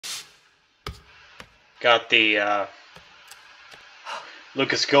Got the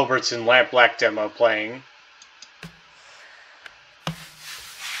Lucas Gilbertson Lampblack demo playing.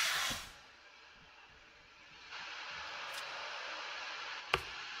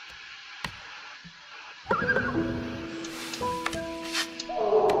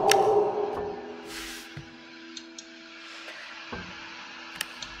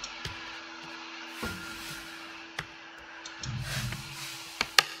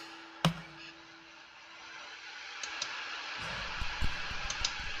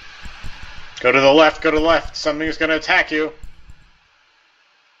 Go to the left, go to the left. Something's gonna attack you.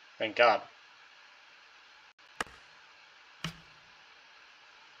 Thank God.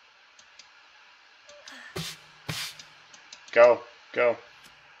 Go, go.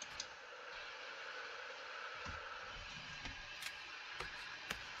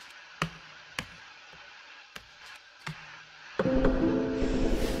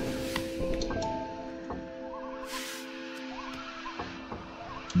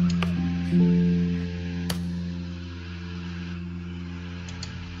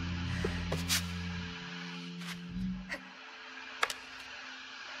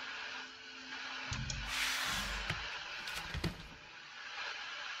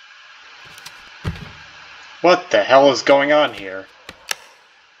 What the hell is going on here?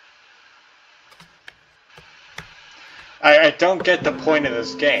 I don't get the point of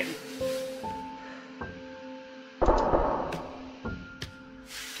this game.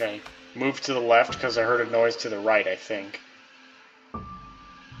 Okay, move to the left because I heard a noise to the right, I think.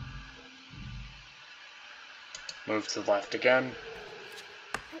 Move to the left again.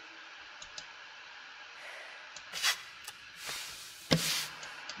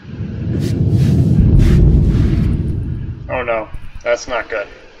 Oh no, that's not good.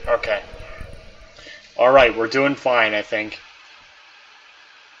 Okay. Alright, we're doing fine, I think.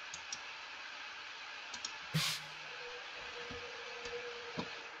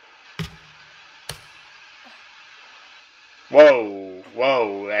 Whoa,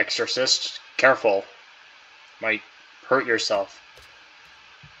 whoa, exorcist. Careful. Might hurt yourself.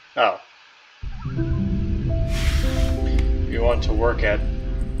 Oh. You want to work at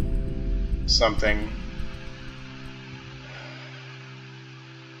something.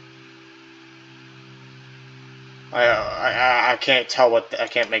 I can't tell what I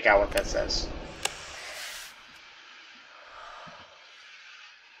can't make out what that says.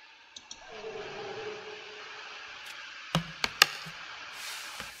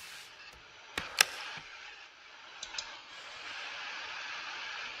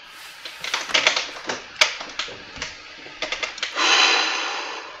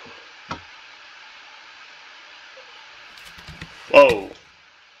 Whoa.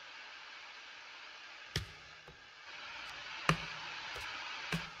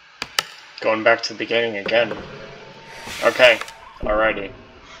 Going back to the beginning again. Okay, alrighty.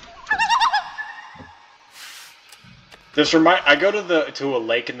 I go to a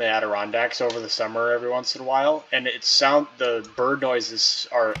lake in the Adirondacks over the summer every once in a while, and the bird noises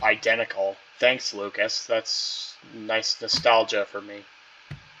are identical. Thanks, Lucas. That's nice nostalgia for me.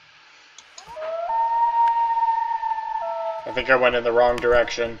 I think I went in the wrong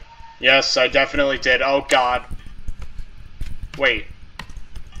direction. Yes, I definitely did. Oh God. Wait.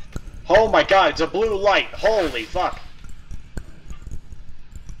 Oh my God, it's a blue light. Holy fuck.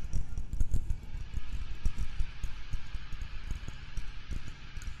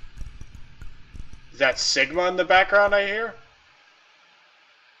 Is that Sigma in the background I hear?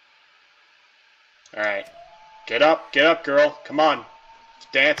 Alright. Get up, girl. Come on.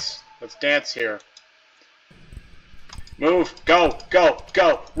 Let's dance. Let's dance here. Move. Go, go,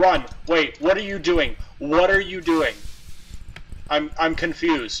 go. Run. Wait, what are you doing? What are you doing? I'm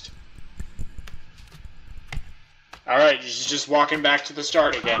confused. Alright, she's just walking back to the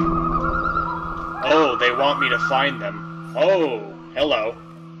start again. Oh, they want me to find them. Oh, hello.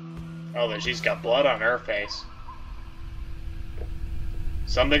 Oh, she's got blood on her face.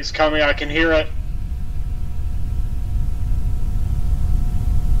 Something's coming, I can hear it.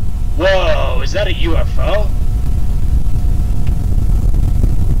 Whoa, is that a UFO?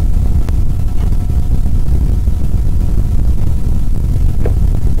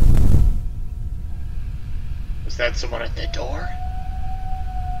 Is that someone at the door?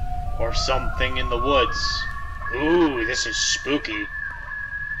 Or something in the woods? Ooh, this is spooky.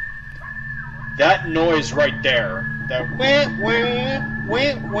 That noise right there, that wah, wah,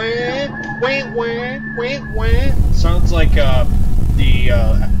 wah, wah, wah, wah, sounds like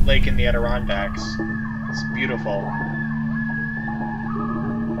the lake in the Adirondacks. It's beautiful.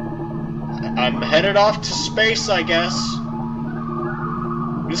 I'm headed off to space, I guess.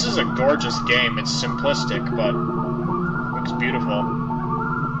 This is a gorgeous game. It's simplistic, but looks beautiful.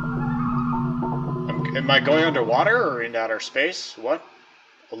 Am I going underwater or in outer space? What?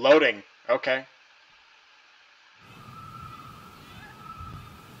 Loading. Okay.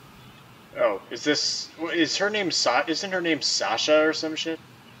 Oh, is her name isn't her name Sasha or some shit?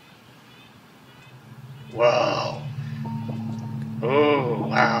 Whoa. Oh,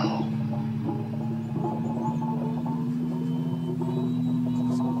 wow.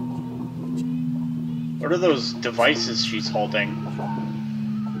 What are those devices she's holding?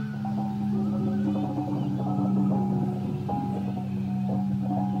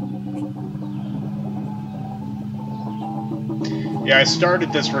 Yeah, I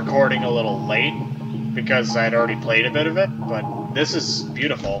started this recording a little late because I'd already played a bit of it, but this is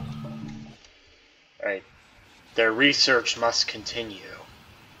beautiful. Right. Their research must continue.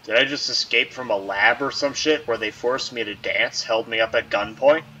 Did I just escape from a lab or some shit where they forced me to dance, held me up at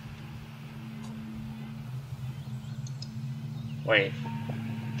gunpoint? Wait.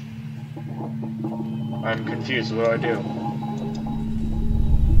 I'm confused. What do I do?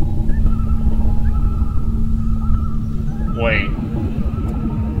 Wait.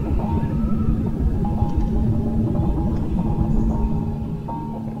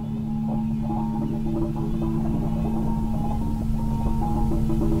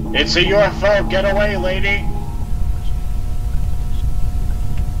 It's a UFO! Get away, lady!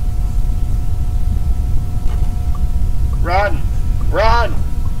 Run! Run!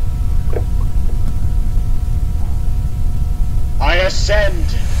 I ascend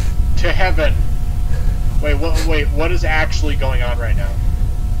to heaven. Wait, what is actually going on right now?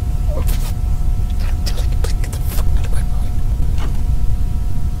 I'm telling you, please get the fuck out of my mind.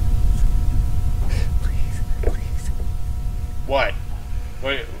 Please. What?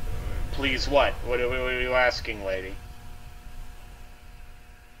 Wait, please what? What are you asking, lady?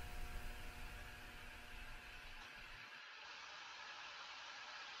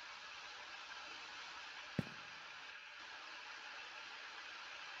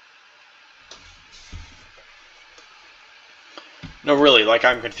 No, really, like,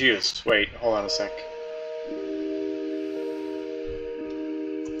 I'm confused. Wait, hold on a sec.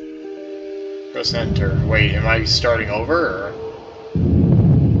 Press enter. Wait, am I starting over, or...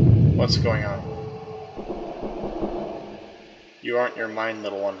 what's going on? You aren't your mind,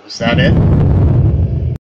 little one. Was that it?